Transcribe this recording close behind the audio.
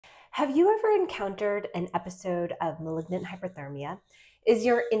Have you ever encountered an episode of malignant hyperthermia? Is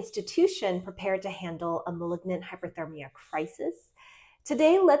your institution prepared to handle a malignant hyperthermia crisis?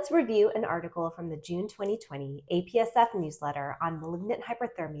 Today, let's review an article from the June 2020 APSF newsletter on malignant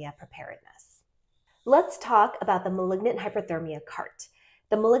hyperthermia preparedness. Let's talk about the Malignant Hyperthermia CART.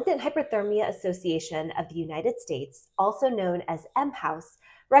 The Malignant Hyperthermia Association of the United States, also known as MHOUSE,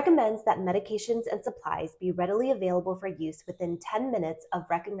 recommends that medications and supplies be readily available for use within 10 minutes of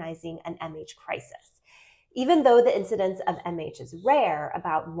recognizing an MH crisis. Even though the incidence of MH is rare,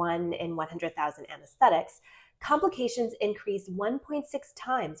 about 1 in 100,000 anesthetics, complications increase 1.6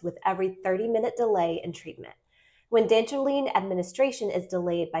 times with every 30-minute delay in treatment. When dantrolene administration is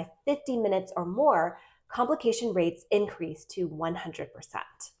delayed by 50 minutes or more, complication rates increase to 100%.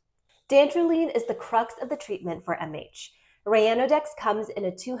 Dantrolene is the crux of the treatment for MH. Ryanodex comes in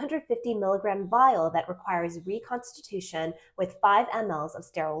a 250 milligram vial that requires reconstitution with 5 mL of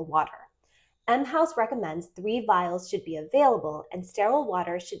sterile water. MHOUSE recommends 3 vials should be available and sterile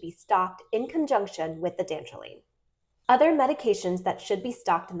water should be stocked in conjunction with the dantrolene. Other medications that should be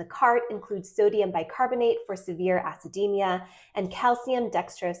stocked in the CART include sodium bicarbonate for severe acidemia and calcium,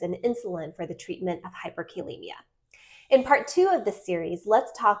 dextrose, and insulin for the treatment of hyperkalemia. In part 2 of this series,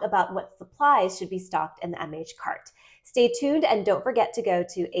 let's talk about what supplies should be stocked in the MH CART. Stay tuned and don't forget to go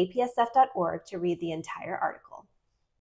to apsf.org to read the entire article.